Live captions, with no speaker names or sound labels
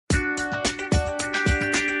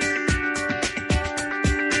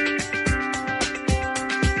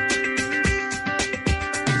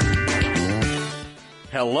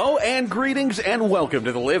Hello and greetings and welcome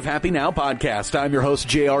to the Live Happy Now podcast. I'm your host,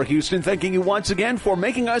 J.R. Houston, thanking you once again for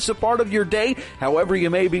making us a part of your day, however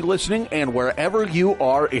you may be listening and wherever you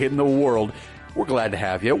are in the world. We're glad to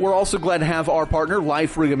have you. We're also glad to have our partner,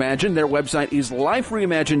 Life Reimagined. Their website is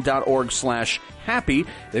lifereimagined.org/happy.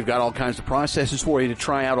 They've got all kinds of processes for you to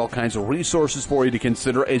try out, all kinds of resources for you to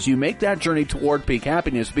consider as you make that journey toward peak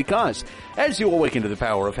happiness, because as you awaken to the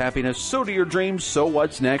power of happiness, so do your dreams. So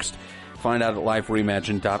what's next? Find out at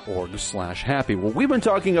lifereimagined.org/happy. Well, we've been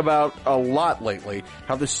talking about a lot lately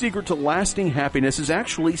how the secret to lasting happiness is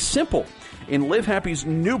actually simple. In Live Happy's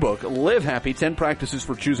new book, Live Happy, 10 Practices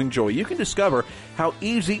for Choosing Joy, you can discover how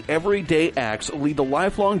easy everyday acts lead to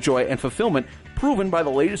lifelong joy and fulfillment, proven by the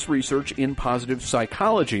latest research in positive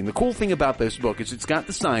psychology. And the cool thing about this book is it's got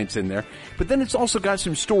the science in there, but then it's also got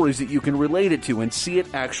some stories that you can relate it to and see it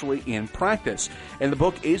actually in practice. And the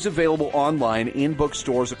book is available online in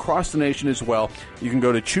bookstores across the nation as well. You can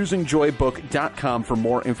go to choosingjoybook.com for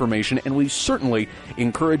more information, and we certainly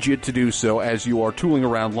encourage you to do so as you are tooling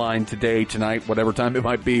around line today, tonight, whatever time it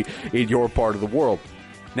might be in your part of the world.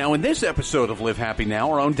 Now, in this episode of Live Happy Now,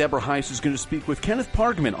 our own Deborah Heiss is going to speak with Kenneth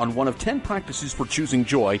Pargman on one of 10 practices for choosing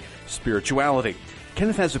joy, spirituality.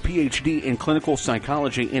 Kenneth has a Ph.D. in clinical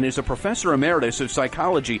psychology and is a professor emeritus of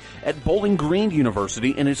psychology at Bowling Green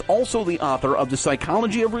University, and is also the author of The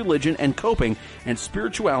Psychology of Religion and Coping and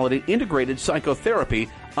Spirituality Integrated Psychotherapy,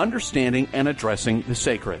 Understanding and Addressing the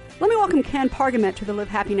Sacred. Let me welcome Ken Pargman to the Live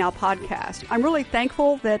Happy Now podcast. I'm really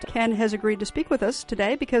thankful that Ken has agreed to speak with us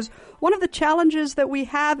today, because one of the challenges that we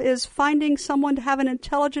have is finding someone to have an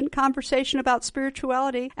intelligent conversation about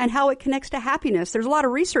spirituality and how it connects to happiness. There's a lot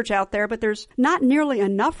of research out there, but there's not nearly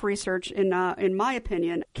enough research in my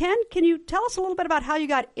opinion. Ken, can you tell us a little bit about how you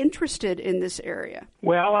got interested in this area?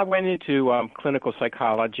 Well, I went into clinical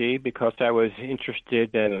psychology because I was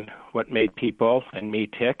interested in what made people and me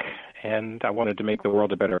tick, and I wanted to make the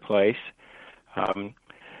world a better place.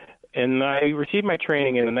 And I received my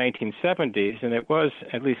training in the 1970s, and it was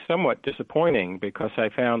at least somewhat disappointing because I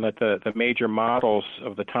found that the major models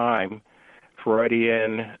of the time,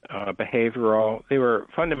 Freudian, behavioral, they were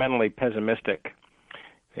fundamentally pessimistic.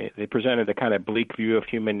 They presented a kind of bleak view of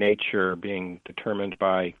human nature being determined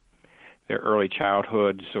by their early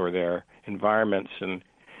childhoods or their environments. And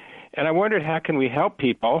I wondered, how can we help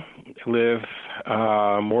people live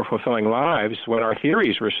more fulfilling lives when our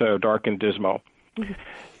theories were so dark and dismal? Mm-hmm.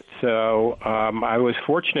 So I was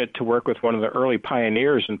fortunate to work with one of the early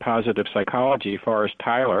pioneers in positive psychology, Forrest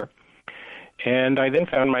Tyler, and I then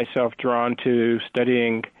found myself drawn to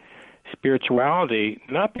studying spirituality,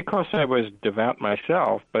 not because I was devout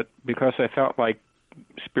myself, but because I felt like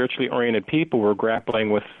spiritually oriented people were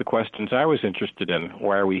grappling with the questions I was interested in.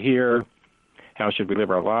 Why are we here? How should we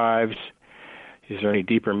live our lives? Is there any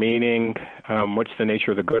deeper meaning? What's the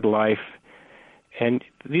nature of the good life? And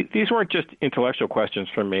these weren't just intellectual questions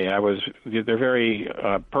for me. They're very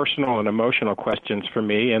personal and emotional questions for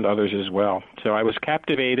me and others as well. So I was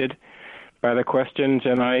captivated by the questions,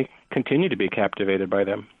 and I continue to be captivated by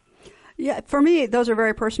them. Yeah, for me, those are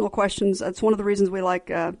very personal questions. That's one of the reasons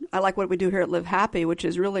I like what we do here at Live Happy, which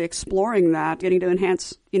is really exploring that, getting to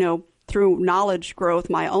enhance, through knowledge growth,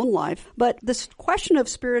 my own life. But this question of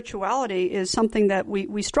spirituality is something that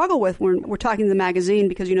we struggle with when we're talking to the magazine,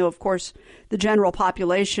 because, of course, the general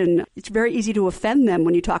population, it's very easy to offend them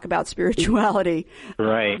when you talk about spirituality.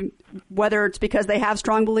 Right. Whether it's because they have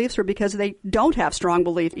strong beliefs or because they don't have strong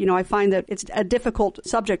beliefs. I find that it's a difficult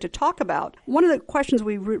subject to talk about. One of the questions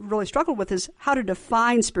we really struggled with is how to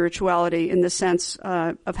define spirituality in the sense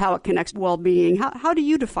of how it connects to well-being. How do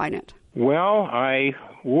you define it? Well, I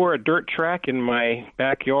wore a dirt track in my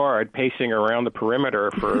backyard, pacing around the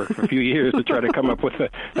perimeter for a few years to try to come up with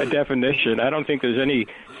a definition. I don't think there's any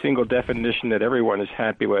single definition that everyone is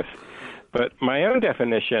happy with. But my own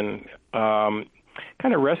definition kind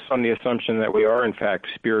of rests on the assumption that we are, in fact,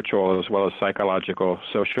 spiritual as well as psychological,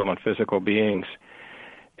 social, and physical beings,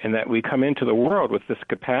 and that we come into the world with this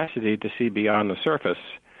capacity to see beyond the surface.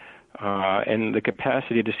 And the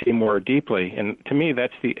capacity to see more deeply. And to me,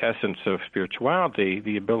 that's the essence of spirituality,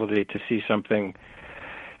 the ability to see something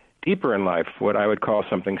deeper in life, what I would call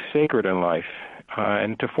something sacred in life,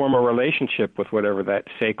 and to form a relationship with whatever that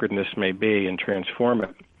sacredness may be and transform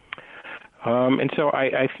it. And so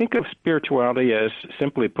I think of spirituality as,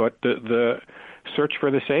 simply put, the search for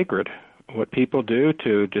the sacred, what people do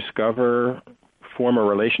to discover, form a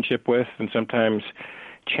relationship with, and sometimes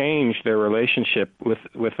change their relationship with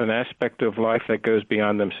an aspect of life that goes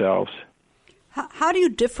beyond themselves. How do you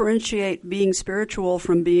differentiate being spiritual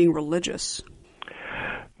from being religious?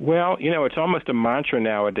 Well, it's almost a mantra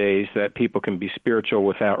nowadays that people can be spiritual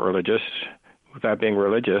without religious. without being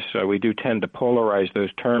religious. So we do tend to polarize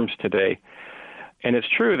those terms today. And it's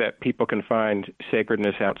true that people can find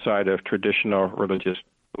sacredness outside of traditional religious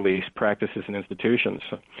beliefs, practices, and institutions.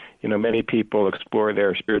 Many people explore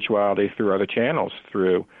their spirituality through other channels,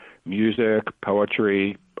 through music,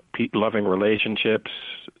 poetry, loving relationships,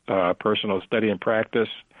 personal study and practice.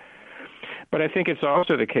 But I think it's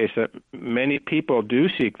also the case that many people do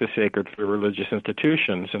seek the sacred through religious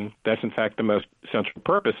institutions, and that's in fact the most central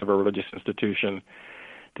purpose of a religious institution,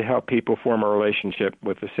 to help people form a relationship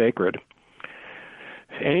with the sacred.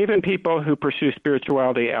 And even people who pursue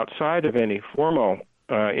spirituality outside of any formal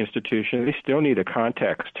institution, they still need a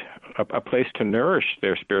context, a place to nourish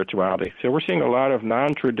their spirituality. So we're seeing a lot of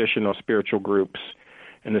non-traditional spiritual groups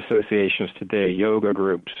and associations today, yoga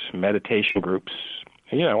groups, meditation groups,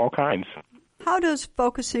 all kinds. How does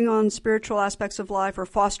focusing on spiritual aspects of life or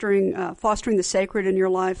fostering the sacred in your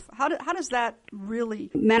life, how does that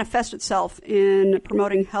really manifest itself in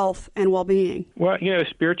promoting health and well-being? Well,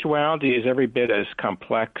 spirituality is every bit as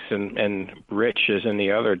complex and rich as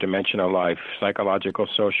any other dimension of life, psychological,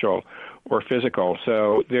 social, or physical.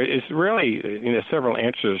 So there is really several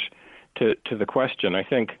answers to the question. I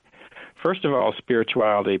think, first of all,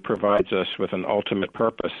 spirituality provides us with an ultimate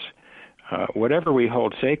purpose. Whatever we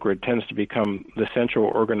hold sacred tends to become the central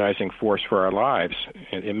organizing force for our lives.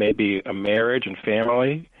 It may be a marriage and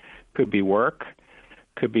family, could be work,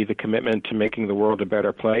 could be the commitment to making the world a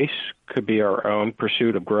better place, could be our own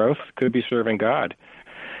pursuit of growth, could be serving God.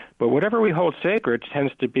 But whatever we hold sacred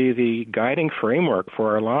tends to be the guiding framework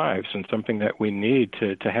for our lives and something that we need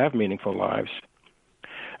to have meaningful lives.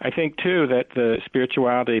 I think, too, that the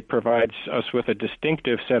spirituality provides us with a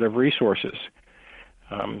distinctive set of resources.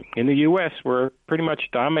 In the U.S., we're pretty much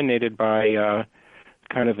dominated by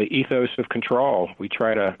kind of the ethos of control. We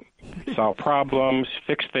try to solve problems,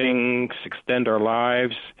 fix things, extend our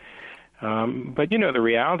lives. But, the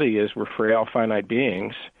reality is we're frail, finite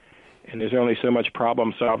beings, and there's only so much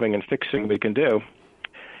problem solving and fixing we can do.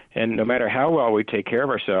 And no matter how well we take care of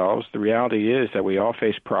ourselves, the reality is that we all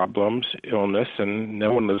face problems, illness, and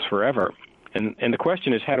no one lives forever. And the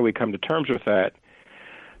question is, how do we come to terms with that?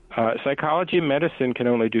 Psychology and medicine can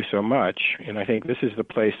only do so much, and I think this is the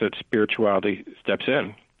place that spirituality steps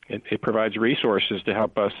in. It provides resources to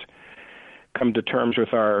help us come to terms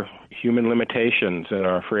with our human limitations and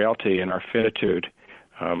our frailty and our finitude.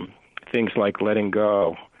 Things like letting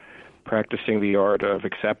go, practicing the art of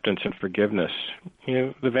acceptance and forgiveness,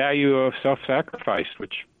 the value of self-sacrifice,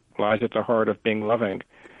 which lies at the heart of being loving.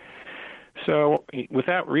 So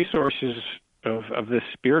without resources of this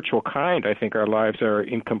spiritual kind, I think our lives are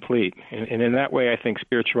incomplete. And in that way, I think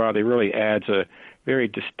spirituality really adds a very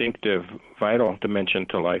distinctive, vital dimension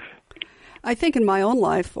to life. I think in my own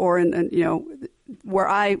life, or in where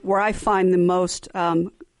I find the most,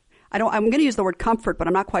 I'm going to use the word comfort, but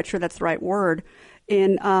I'm not quite sure that's the right word.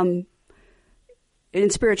 In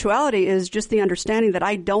spirituality is just the understanding that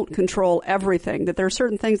I don't control everything, that there are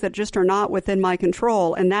certain things that just are not within my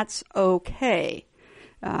control, and that's okay.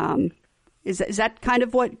 Is that kind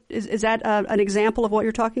of what is that an example of what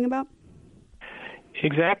you're talking about?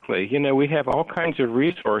 Exactly. We have all kinds of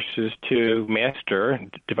resources to master,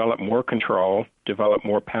 develop more control, develop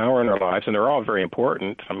more power in our lives, and they're all very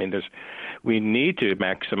important. I mean, we need to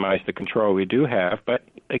maximize the control we do have, but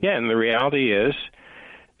again, the reality is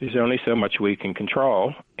there's only so much we can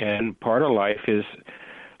control, and part of life is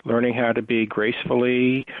learning how to be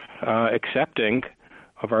gracefully accepting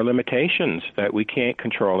of our limitations, that we can't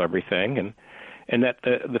control everything, and that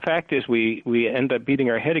the fact is we end up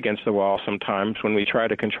beating our head against the wall sometimes when we try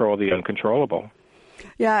to control the uncontrollable.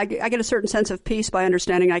 Yeah, I get a certain sense of peace by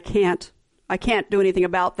understanding I can't do anything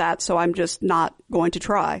about that, so I'm just not going to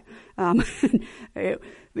try.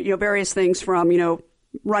 Various things from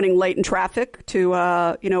running late in traffic to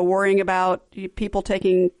worrying about people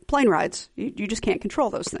taking plane rides. You just can't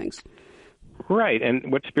control those things. Right,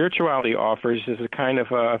 and what spirituality offers is a kind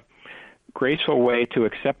of a graceful way to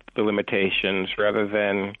accept the limitations rather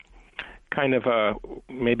than kind of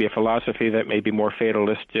maybe a philosophy that may be more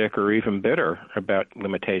fatalistic or even bitter about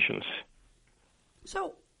limitations.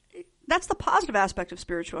 So that's the positive aspect of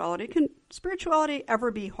spirituality. Can spirituality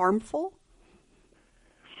ever be harmful?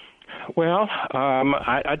 Well,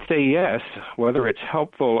 I'd say yes. Whether it's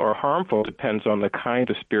helpful or harmful depends on the kind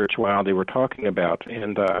of spirituality we're talking about.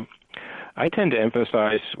 And I tend to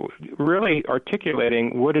emphasize really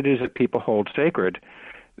articulating what it is that people hold sacred.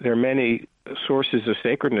 There are many sources of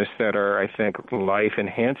sacredness that are, I think,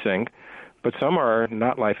 life-enhancing, but some are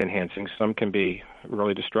not life-enhancing. Some can be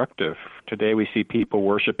really destructive. Today we see people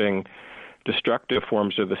worshiping destructive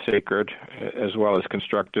forms of the sacred as well as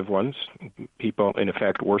constructive ones. People, in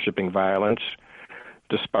effect, worshiping violence,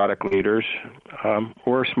 despotic leaders,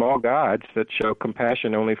 or small gods that show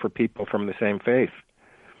compassion only for people from the same faith.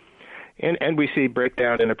 And we see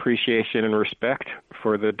breakdown in appreciation and respect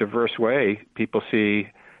for the diverse way people see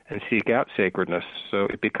and seek out sacredness. So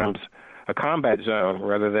it becomes a combat zone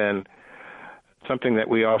rather than something that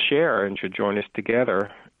we all share and should join us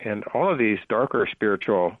together. And all of these darker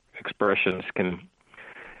spiritual expressions can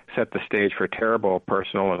set the stage for terrible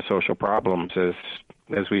personal and social problems,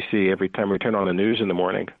 as we see every time we turn on the news in the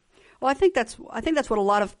morning. Well, I think that's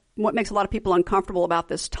what makes a lot of people uncomfortable about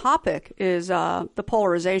this topic is the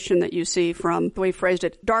polarization that you see from the way you phrased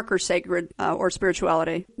it, darker sacred or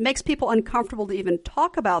spirituality. It makes people uncomfortable to even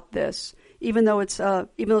talk about this, even though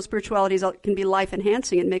spirituality can be life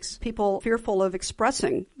enhancing. It makes people fearful of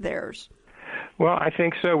expressing theirs. Well, I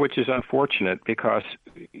think so, which is unfortunate because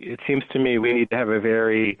it seems to me we need to have a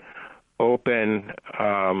very open,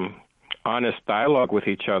 honest dialogue with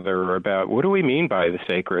each other about what do we mean by the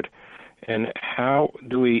sacred and how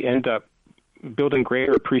do we end up building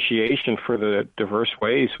greater appreciation for the diverse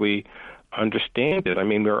ways we understand it. I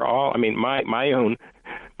mean, my own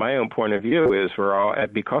point of view is we're all,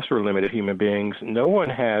 because we're limited human beings, no one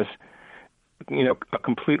has, a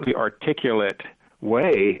completely articulate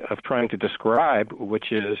way of trying to describe what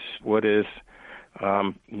is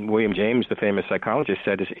William James, the famous psychologist,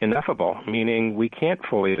 said is ineffable, meaning we can't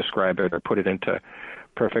fully describe it or put it into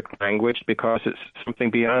perfect language because it's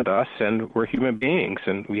something beyond us, and we're human beings,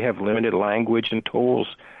 and we have limited language and tools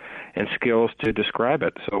and skills to describe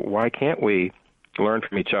it. So why can't we learn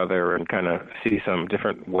from each other and kind of see some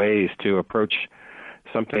different ways to approach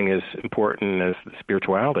something as important as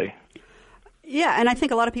spirituality? Yeah, and I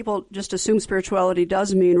think a lot of people just assume spirituality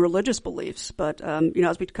does mean religious beliefs, but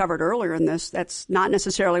as we covered earlier in this, that's not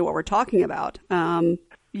necessarily what we're talking about.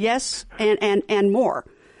 Yes, and more.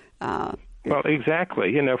 Well,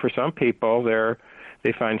 exactly. For some people,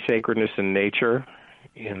 they find sacredness in nature,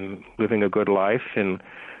 in living a good life, in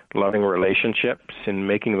loving relationships, in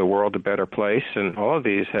making the world a better place, and all of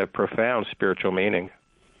these have profound spiritual meaning.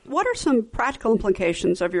 What are some practical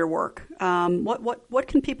implications of your work? What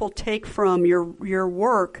can people take from your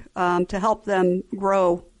work to help them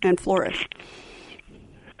grow and flourish?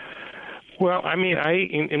 Well, I mean,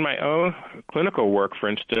 in my own clinical work, for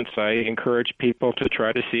instance, I encourage people to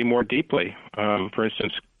try to see more deeply. For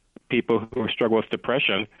instance, people who struggle with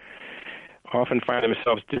depression often find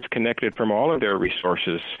themselves disconnected from all of their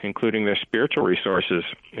resources, including their spiritual resources,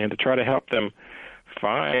 and to try to help them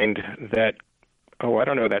find that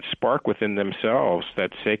that spark within themselves,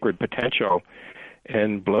 that sacred potential,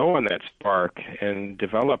 and blow on that spark and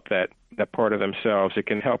develop that part of themselves. It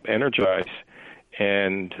can help energize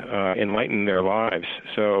and enlighten their lives.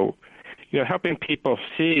 So, helping people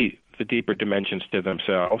see the deeper dimensions to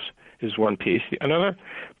themselves is one piece. Another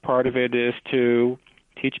part of it is to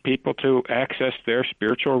teach people to access their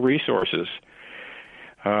spiritual resources.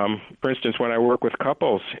 For instance, when I work with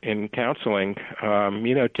couples in counseling,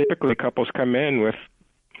 typically couples come in with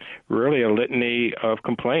really a litany of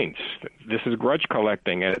complaints. This is grudge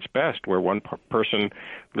collecting at its best, where one person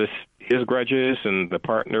lists his grudges and the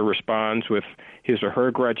partner responds with his or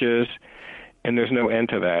her grudges, and there's no end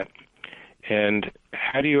to that. And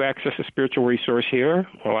how do you access a spiritual resource here?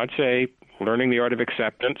 Well, I'd say learning the art of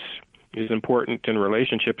acceptance is important in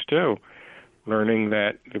relationships too. Learning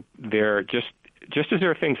that they're just as there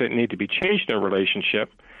are things that need to be changed in a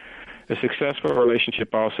relationship, a successful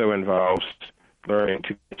relationship also involves learning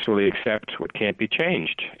to actually accept what can't be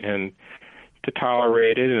changed and to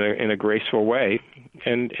tolerate it in a graceful way,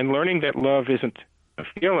 and learning that love isn't a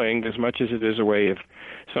feeling as much as it is a way of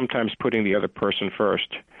sometimes putting the other person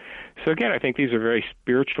first. So again, I think these are very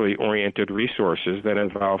spiritually oriented resources that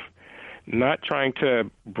involve not trying to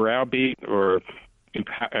browbeat or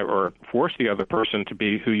force the other person to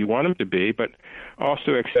be who you want them to be, but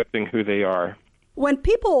also accepting who they are. When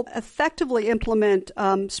people effectively implement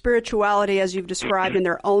spirituality as you've described in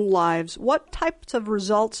their own lives, what types of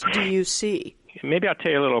results do you see? Maybe I'll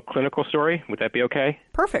tell you a little clinical story. Would that be okay?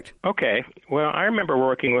 Perfect. Okay. Well, I remember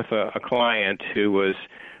working with a client who was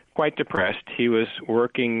quite depressed. He was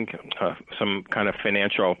working some kind of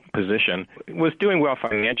financial position, was doing well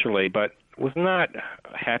financially, but was not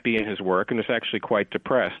happy in his work and was actually quite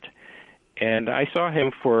depressed. And I saw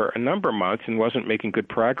him for a number of months and wasn't making good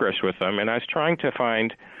progress with him. And I was trying to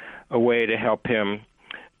find a way to help him,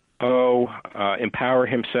 empower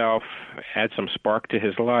himself, add some spark to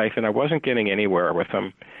his life. And I wasn't getting anywhere with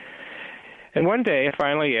him. And one day I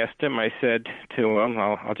finally asked him, I said to him,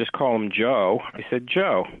 I'll just call him Joe. I said,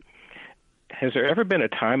 Joe, has there ever been a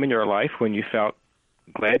time in your life when you felt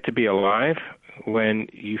glad to be alive, when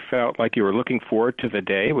you felt like you were looking forward to the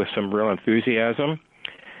day with some real enthusiasm?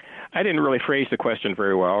 I didn't really phrase the question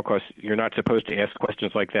very well because you're not supposed to ask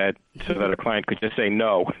questions like that so that a client could just say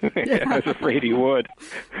no. I was afraid he would.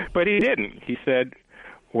 But he didn't. He said,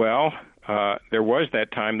 well, there was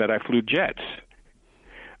that time that I flew jets.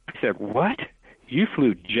 I said, what? You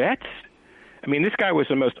flew jets? I mean, this guy was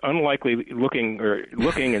the most unlikely looking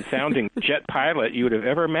and sounding jet pilot you would have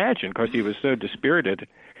ever imagined because he was so dispirited.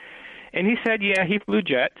 And he said, yeah, he flew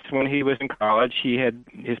jets when he was in college.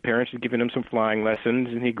 His parents had given him some flying lessons,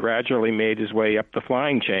 and he gradually made his way up the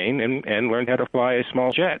flying chain and learned how to fly a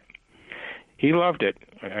small jet. He loved it.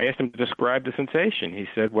 I asked him to describe the sensation. He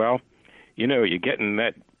said, well, you get in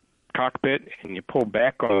that cockpit and you pull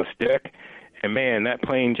back on the stick, and man, that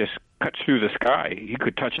plane just cuts through the sky. You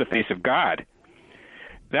could touch the face of God.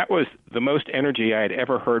 That was the most energy I had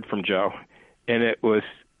ever heard from Joe, and it was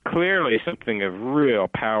clearly something of real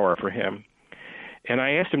power for him. And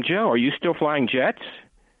I asked him, Joe, are you still flying jets?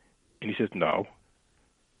 And he says, no.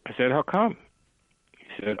 I said, how come?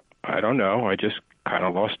 He said, I don't know. I just kind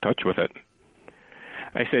of lost touch with it.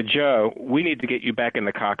 I said, Joe, we need to get you back in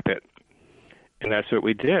the cockpit. And that's what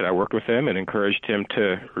we did. I worked with him and encouraged him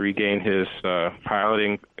to regain his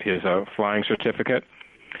flying certificate.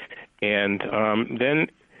 And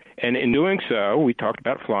in doing so, we talked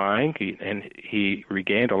about flying, and he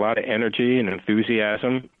regained a lot of energy and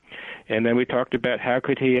enthusiasm. And then we talked about how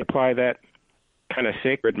could he apply that kind of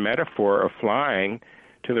sacred metaphor of flying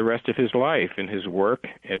to the rest of his life, in his work,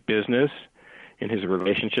 at business, in his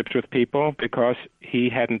relationships with people, because he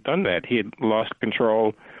hadn't done that. He had lost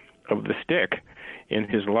control of the stick in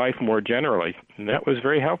his life more generally. And that was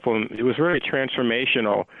very helpful. And it was really a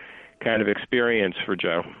transformational kind of experience for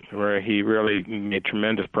Joe, where he really made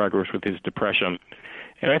tremendous progress with his depression.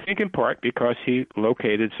 And I think in part because he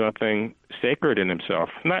located something sacred in himself,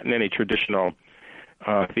 not in any traditional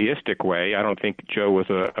theistic way. I don't think Joe was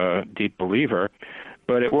a deep believer,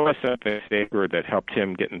 but it was something sacred that helped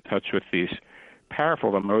him get in touch with these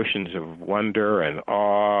powerful emotions of wonder and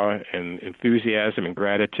awe and enthusiasm and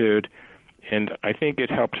gratitude. And I think it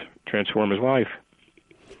helped transform his life.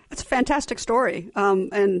 It's a fantastic story.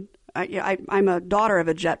 And I'm a daughter of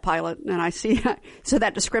a jet pilot, and I see so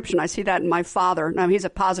that description. I see that in my father. Now, he's a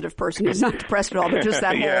positive person; he's not depressed at all. But just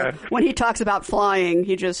that whole, when he talks about flying,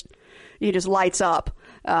 he just lights up.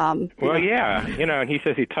 And he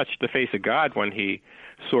says he touched the face of God when he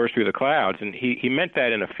soars through the clouds, and he meant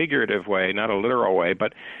that in a figurative way, not a literal way.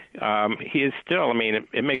 But he is still. I mean,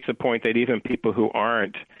 it makes the point that even people who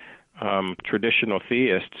aren't traditional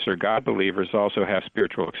theists or God believers also have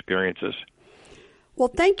spiritual experiences. Well,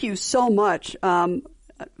 thank you so much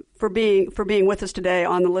for being with us today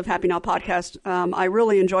on the Live Happy Now podcast. I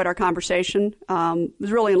really enjoyed our conversation. It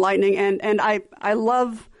was really enlightening, and I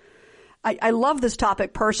love this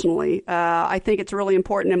topic personally. I think it's really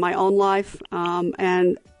important in my own life,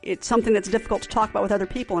 and it's something that's difficult to talk about with other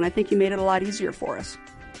people, and I think you made it a lot easier for us.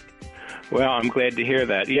 Well, I'm glad to hear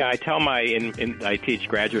that. Yeah, I tell I teach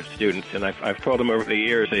graduate students, and I've told them over the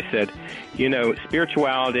years, I said,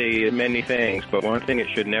 spirituality is many things, but one thing it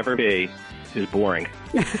should never be is boring.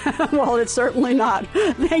 Well, it's certainly not.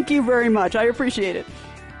 Thank you very much. I appreciate it.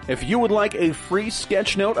 If you would like a free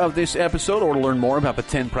sketch note of this episode or to learn more about the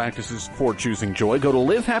 10 practices for choosing joy, go to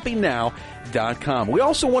livehappynow.com. We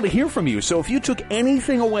also want to hear from you, so if you took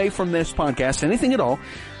anything away from this podcast, anything at all,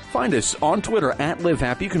 find us on Twitter at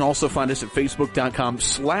LiveHappy. You can also find us at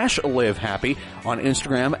Facebook.com/LiveHappy, on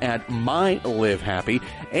Instagram at MyLiveHappy,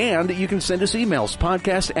 and you can send us emails,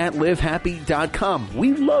 podcast@livehappy.com.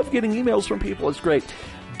 We love getting emails from people. It's great.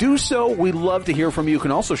 Do so. We love to hear from you. You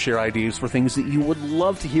can also share ideas for things that you would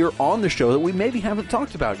love to hear on the show that we maybe haven't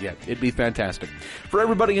talked about yet. It'd be fantastic. For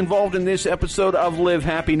everybody involved in this episode of Live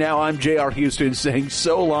Happy Now, I'm J.R. Houston saying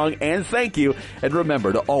so long and thank you, and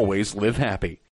remember to always live happy.